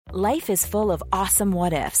Life is full of awesome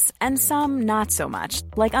what-ifs, and some not so much,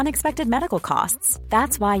 like unexpected medical costs.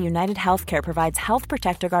 That's why United Healthcare provides Health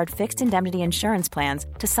Protector Guard fixed indemnity insurance plans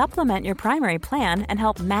to supplement your primary plan and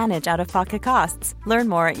help manage out-of-pocket costs. Learn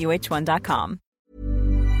more at uh1.com.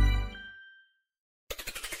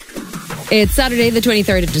 It's Saturday, the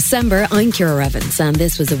 23rd of December. I'm Ciara Evans, and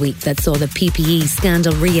this was a week that saw the PPE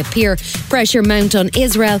scandal reappear, pressure mount on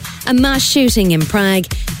Israel, a mass shooting in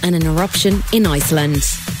Prague, and an eruption in Iceland.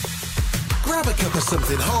 Grab a cup of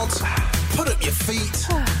something hot, put up your feet,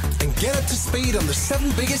 and get up to speed on the 7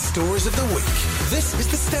 biggest stories of the week. This is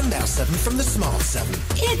the Standout 7 from the Smart 7.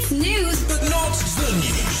 It's news, but not the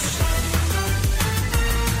news.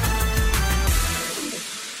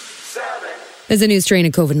 There's a new strain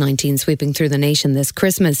of COVID-19 sweeping through the nation this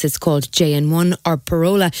Christmas. It's called JN1 or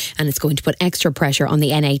Parola, and it's going to put extra pressure on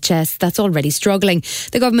the NHS that's already struggling.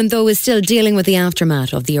 The government, though, is still dealing with the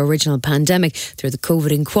aftermath of the original pandemic through the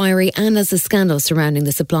COVID inquiry and as the scandal surrounding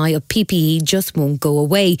the supply of PPE just won't go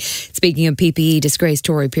away. Speaking of PPE, disgraced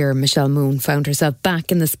Tory peer Michelle Moon found herself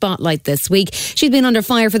back in the spotlight this week. She's been under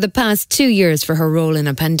fire for the past 2 years for her role in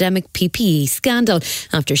a pandemic PPE scandal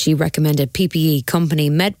after she recommended PPE company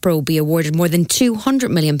MedPro be awarded more than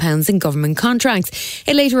 £200 million in government contracts.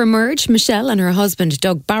 It later emerged Michelle and her husband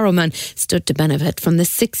Doug Barrowman stood to benefit from the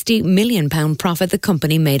 £60 million profit the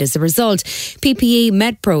company made as a result. PPE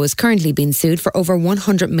MedPro is currently being sued for over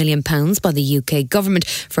 £100 million by the UK government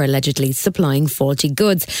for allegedly supplying faulty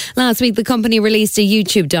goods. Last week the company released a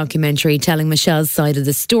YouTube documentary telling Michelle's side of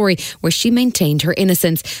the story where she maintained her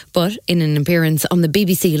innocence. But in an appearance on the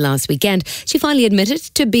BBC last weekend, she finally admitted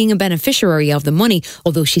to being a beneficiary of the money,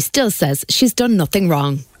 although she still says she's done nothing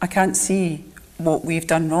wrong. I can't see what we've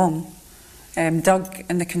done wrong. Doug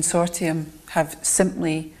and the consortium have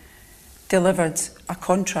simply delivered a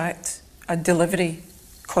contract, a delivery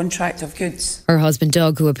contract of goods. Her husband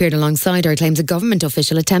Doug, who appeared alongside her, claims a government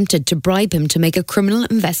official attempted to bribe him to make a criminal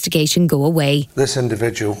investigation go away. This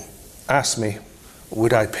individual asked me,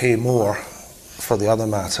 would I pay more for the other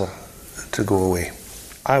matter to go away?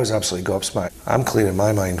 I was absolutely gobsmacked. I'm clear in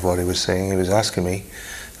my mind what he was saying. He was asking me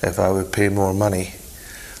if I would pay more money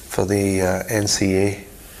for the NCA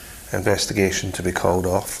investigation to be called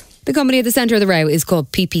off. The company at the centre of the row is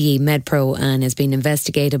called PPE MedPro and is being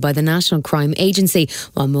investigated by the National Crime Agency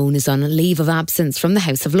while Moan is on a leave of absence from the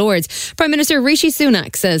House of Lords. Prime Minister Rishi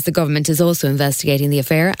Sunak says the government is also investigating the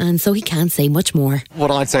affair and so he can't say much more.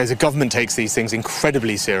 What I'd say is the government takes these things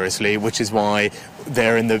incredibly seriously, which is why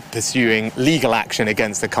they're in the pursuing legal action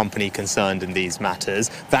against the company concerned in these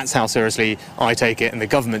matters. That's how seriously I take it and the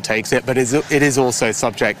government takes it, but it is also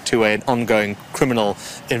subject to an ongoing criminal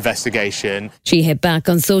investigation. She hit back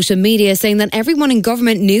on social media saying that everyone in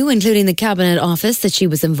government knew, including the Cabinet Office, that she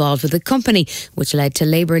was involved with the company, which led to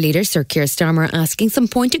Labour leader Sir Keir Starmer asking some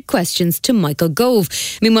pointed questions to Michael Gove.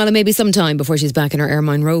 Meanwhile, it may be some time before she's back in her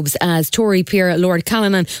ermine robes as Tory peer Lord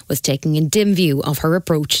Callanan was taking a dim view of her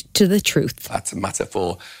approach to the truth. That's a matter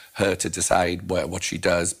for her to decide what she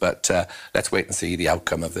does, but let's wait and see the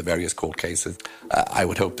outcome of the various court cases. I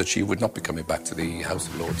would hope that she would not be coming back to the House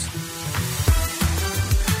of Lords.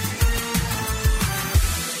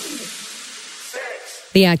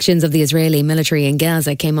 The actions of the Israeli military in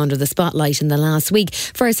Gaza came under the spotlight in the last week,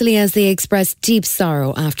 firstly as they expressed deep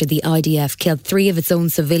sorrow after the IDF killed 3 of its own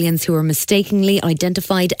civilians who were mistakenly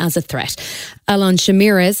identified as a threat. Alon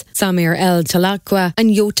Shamirez, Samir El Talaqwa and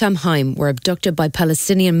Yotam Haim were abducted by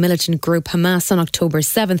Palestinian militant group Hamas on October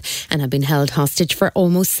 7th and have been held hostage for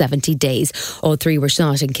almost 70 days. All 3 were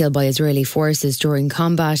shot and killed by Israeli forces during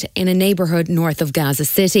combat in a neighbourhood north of Gaza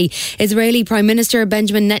City. Israeli Prime Minister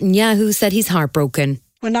Benjamin Netanyahu said he's heartbroken.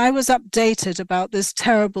 When I was updated about this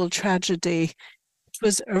terrible tragedy, it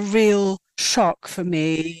was a real shock for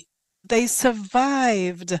me. They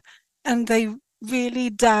survived and they really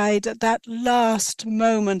died at that last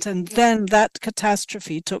moment, and then that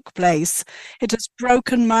catastrophe took place. It has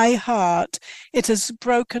broken my heart. It has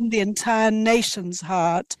broken the entire nation's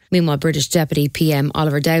heart. Meanwhile, British Deputy PM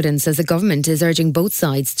Oliver Dowden says the government is urging both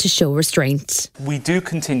sides to show restraint. We do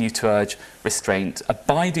continue to urge restraint,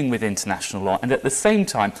 abiding with international law, and at the same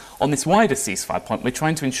time, on this wider ceasefire point, we're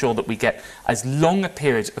trying to ensure that we get as long a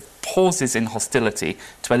period of pauses in hostility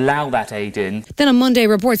to allow that aid in. Then on Monday,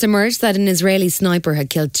 reports emerged that an Israeli sniper had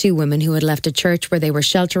killed 2 women who had left a church where they were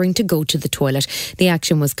sheltering to go to the toilet. The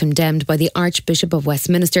action was condemned by the Archbishop of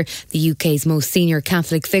Westminster, the UK's most senior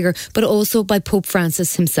Catholic figure, but also by Pope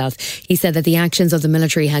Francis himself. He said that the actions of the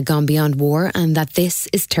military had gone beyond war and that this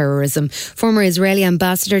is terrorism. Former Israeli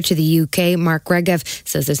ambassador to the UK, Mark Regev,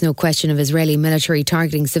 says there's no question of Israeli military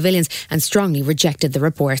targeting civilians and strongly rejected the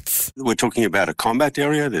reports. We're talking about a combat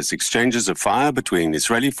area. There's continuous exchanges of fire between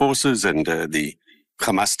Israeli forces and the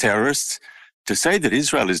Hamas terrorists. To say that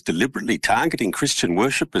Israel is deliberately targeting Christian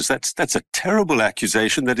worshippers, that's a terrible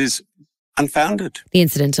accusation that is unfounded. The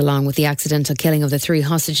incident, along with the accidental killing of the 3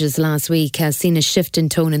 hostages last week, has seen a shift in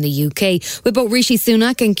tone in the UK, with both Rishi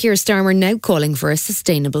Sunak and Keir Starmer now calling for a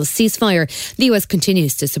sustainable ceasefire. The US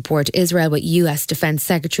continues to support Israel, with US Defence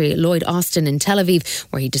Secretary Lloyd Austin in Tel Aviv,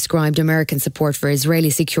 where he described American support for Israeli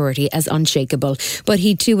security as unshakable. But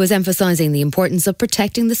he too was emphasising the importance of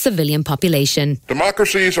protecting the civilian population.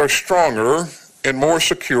 Democracies are stronger and more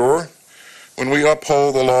secure when we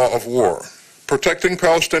uphold the law of war. Protecting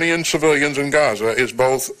Palestinian civilians in Gaza is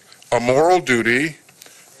both a moral duty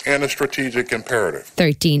and a strategic imperative.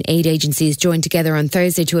 13 aid agencies joined together on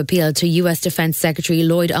Thursday to appeal to US Defence Secretary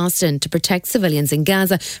Lloyd Austin to protect civilians in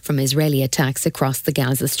Gaza from Israeli attacks across the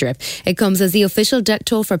Gaza Strip. It comes as the official death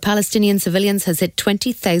toll for Palestinian civilians has hit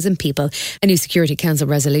 20,000 people. A new Security Council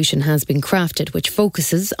resolution has been crafted which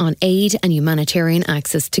focuses on aid and humanitarian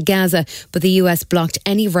access to Gaza, but the US blocked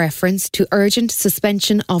any reference to urgent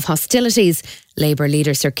suspension of hostilities. Labour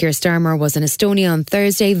leader Sir Keir Starmer was in Estonia on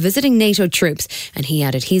Thursday visiting NATO troops, and he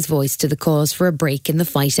added his voice to the calls for a break in the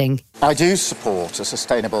fighting. I do support a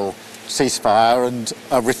sustainable ceasefire and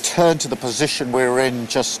a return to the position we were in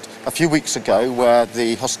just a few weeks ago, where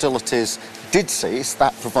the hostilities did cease.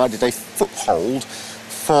 That provided a foothold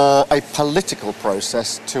for a political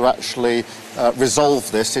process to actually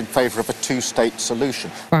resolve this in favour of a two-state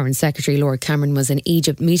solution. Foreign Secretary Lord Cameron was in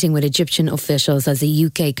Egypt meeting with Egyptian officials as the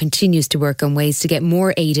UK continues to work on ways to get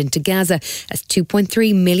more aid into Gaza as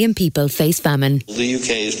 2.3 million people face famine. The UK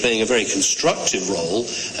is playing a very constructive role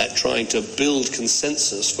at trying to build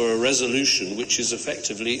consensus for a resolution which is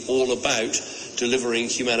effectively all about delivering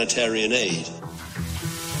humanitarian aid.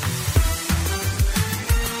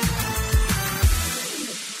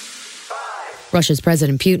 Russia's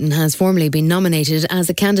President Putin has formally been nominated as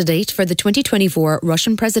a candidate for the 2024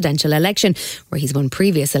 Russian presidential election, where he's won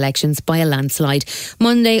previous elections by a landslide.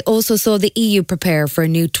 Monday also saw the EU prepare for a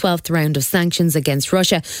new 12th round of sanctions against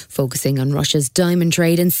Russia, focusing on Russia's diamond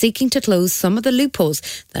trade and seeking to close some of the loopholes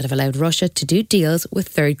that have allowed Russia to do deals with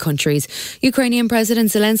third countries. Ukrainian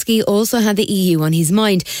President Zelensky also had the EU on his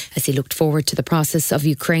mind as he looked forward to the process of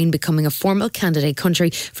Ukraine becoming a formal candidate country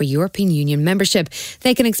for European Union membership.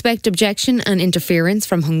 They can expect objection and interference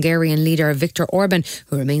from Hungarian leader Viktor Orban,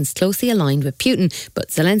 who remains closely aligned with Putin, but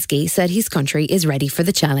Zelensky said his country is ready for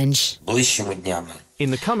the challenge.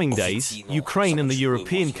 In the coming days, Ukraine and the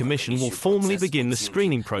European Commission will formally begin the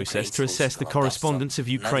screening process to assess the correspondence of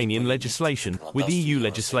Ukrainian legislation with EU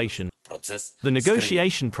legislation. The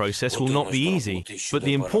negotiation process will not be easy, but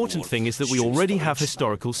the important thing is that we already have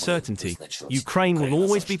historical certainty. Ukraine will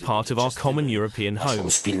always be part of our common European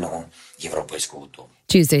home.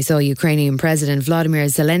 Tuesday saw Ukrainian President Volodymyr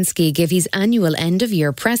Zelensky give his annual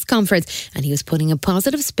end-of-year press conference, and he was putting a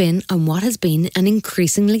positive spin on what has been an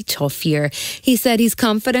increasingly tough year. He said he's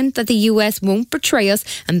confident that the US won't betray us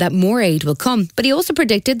and that more aid will come, but he also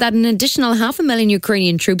predicted that an additional 500,000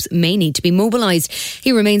 Ukrainian troops may need to be mobilised.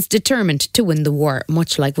 He remains determined to win the war,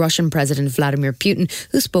 much like Russian President Vladimir Putin,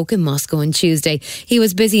 who spoke in Moscow on Tuesday. He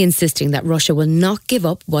was busy insisting that Russia will not give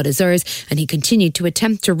up what is ours, and he continued to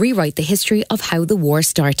attempt to rewrite the history of how the war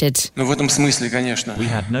started. We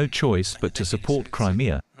had no choice but to support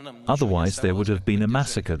Crimea, otherwise there would have been a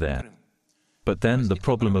massacre there. But then the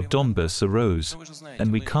problem of Donbas arose,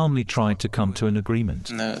 and we calmly tried to come to an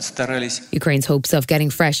agreement. Ukraine's hopes of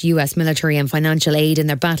getting fresh US military and financial aid in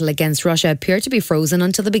their battle against Russia appear to be frozen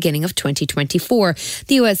until the beginning of 2024.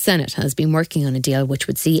 The US Senate has been working on a deal which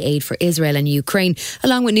would see aid for Israel and Ukraine,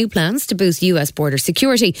 along with new plans to boost US border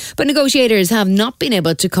security. But negotiators have not been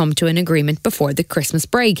able to come to an agreement before the Christmas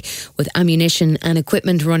break. With ammunition and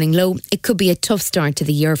equipment running low, it could be a tough start to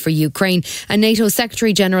the year for Ukraine. And NATO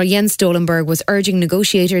Secretary General Jens Stoltenberg was urging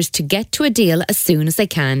negotiators to get to a deal as soon as they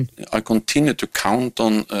can. I continue to count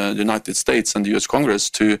on the United States and the US Congress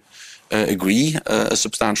to agree a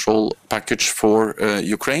substantial package for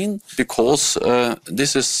Ukraine, because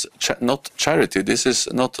this is not charity. This is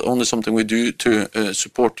not only something we do to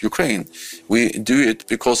support Ukraine. We do it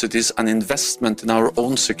because it is an investment in our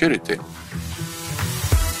own security.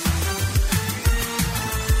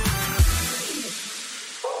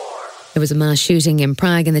 There was a mass shooting in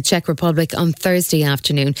Prague in the Czech Republic on Thursday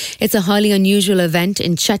afternoon. It's a highly unusual event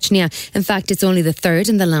in Chechnya. In fact, it's only the third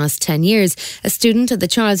in the last 10 years. A student at the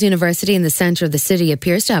Charles University in the centre of the city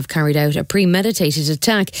appears to have carried out a premeditated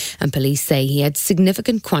attack, and police say he had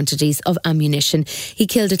significant quantities of ammunition. He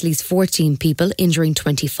killed at least 14 people, injuring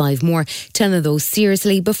 25 more, 10 of those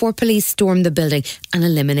seriously, before police stormed the building and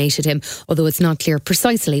eliminated him, although it's not clear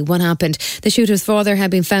precisely what happened. The shooter's father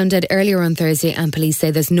had been found dead earlier on Thursday, and police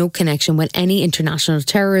say there's no connection with any international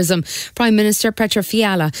terrorism. Prime Minister Petr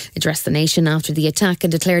Fiala addressed the nation after the attack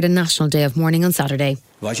and declared a national day of mourning on Saturday.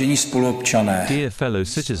 Dear fellow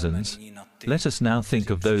citizens, let us now think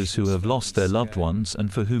of those who have lost their loved ones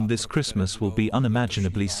and for whom this Christmas will be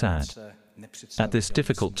unimaginably sad. At this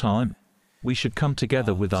difficult time, we should come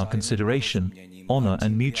together with our consideration, honour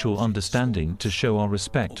and mutual understanding to show our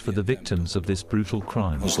respect for the victims of this brutal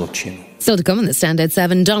crime. Still to come in the Standout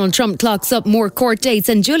 7, Donald Trump clocks up more court dates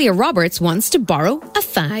and Julia Roberts wants to borrow a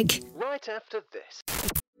fag. Right after this.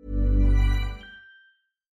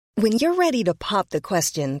 When you're ready to pop the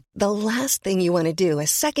question, the last thing you want to do is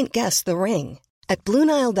second-guess the ring. At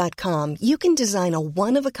BlueNile.com, you can design a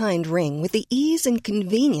one-of-a-kind ring with the ease and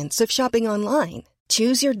convenience of shopping online.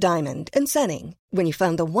 Choose your diamond and setting. When you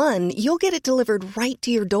find the one, you'll get it delivered right to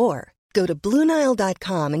your door. Go to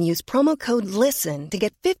BlueNile.com and use promo code LISTEN to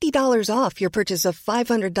get $50 off your purchase of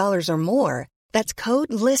 $500 or more. That's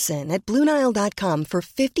code LISTEN at BlueNile.com for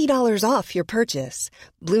 $50 off your purchase.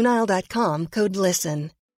 BlueNile.com, code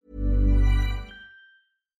LISTEN.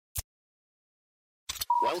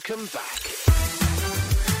 Welcome back.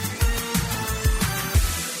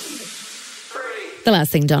 The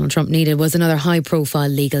last thing Donald Trump needed was another high-profile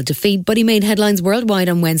legal defeat, but he made headlines worldwide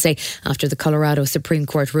on Wednesday after the Colorado Supreme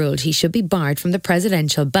Court ruled he should be barred from the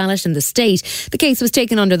presidential ballot in the state. The case was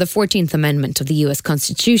taken under the 14th Amendment of the US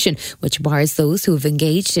Constitution, which bars those who have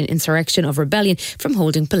engaged in insurrection of rebellion from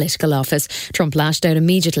holding political office. Trump lashed out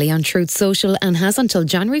immediately on Truth Social and has until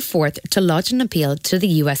January 4th to lodge an appeal to the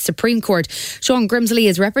US Supreme Court. Sean Grimsley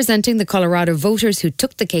is representing the Colorado voters who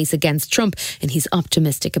took the case against Trump, and he's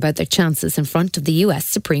optimistic about their chances in front of the US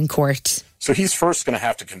Supreme Court. So he's first going to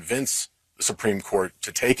have to convince the Supreme Court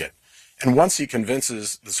to take it. And once he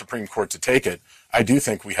convinces the Supreme Court to take it, I do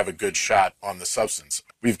think we have a good shot on the substance.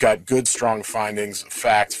 We've got good, strong findings,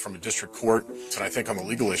 facts from a district court, and I think on the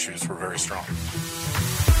legal issues, we're very strong.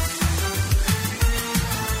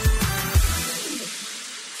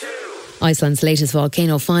 Iceland's latest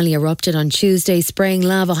volcano finally erupted on Tuesday, spraying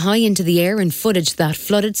lava high into the air in footage that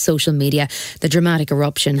flooded social media. The dramatic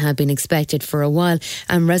eruption had been expected for a while,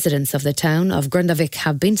 and residents of the town of Grundavik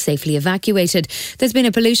have been safely evacuated. There's been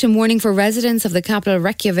a pollution warning for residents of the capital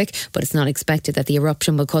Reykjavik, but it's not expected that the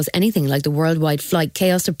eruption will cause anything like the worldwide flight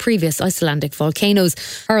chaos of previous Icelandic volcanoes.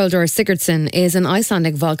 Haraldur Sigurdsson is an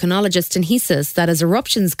Icelandic volcanologist, and he says that as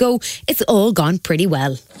eruptions go, it's all gone pretty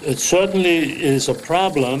well. It certainly is a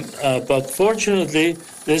problem, but fortunately,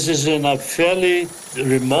 this is in a fairly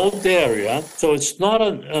remote area, so it's not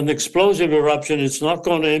an explosive eruption. It's not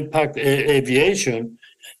going to impact aviation,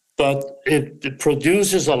 but it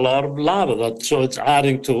produces a lot of lava, so it's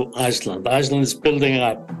adding to Iceland. Iceland is building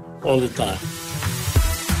up all the time.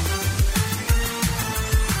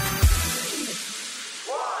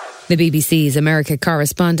 The BBC's America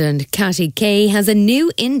correspondent Katty Kay has a new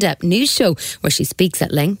in-depth news show where she speaks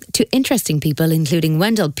at length to interesting people including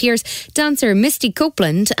Wendell Pierce, dancer Misty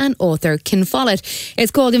Copeland and author Ken Follett. It's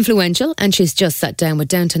called Influential, and she's just sat down with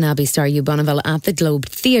Downton Abbey star Hugh Bonneville at the Globe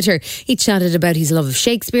Theatre. He chatted about his love of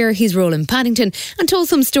Shakespeare, his role in Paddington, and told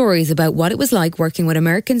some stories about what it was like working with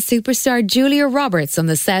American superstar Julia Roberts on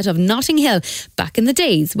the set of Notting Hill back in the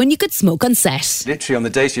days when you could smoke on set. Literally on the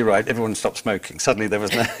day she arrived, everyone stopped smoking. Suddenly there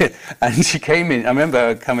was no... And she came in, I remember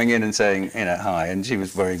her coming in and saying, hi, and she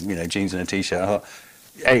was wearing, jeans and a T-shirt. I thought,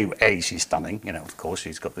 A, she's stunning, of course,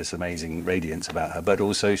 she's got this amazing radiance about her, but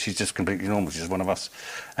also she's just completely normal, she's one of us.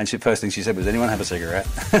 And first thing she said was, anyone have a cigarette?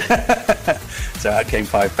 So out came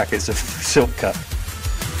 5 packets of Silk Cut.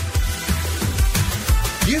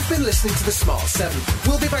 You've been listening to The Smart 7.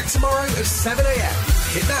 We'll be back tomorrow at 7 a.m.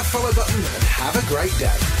 Hit that follow button and have a great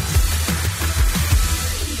day.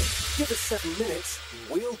 Give us 7 minutes,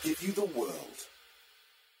 we'll give you the world.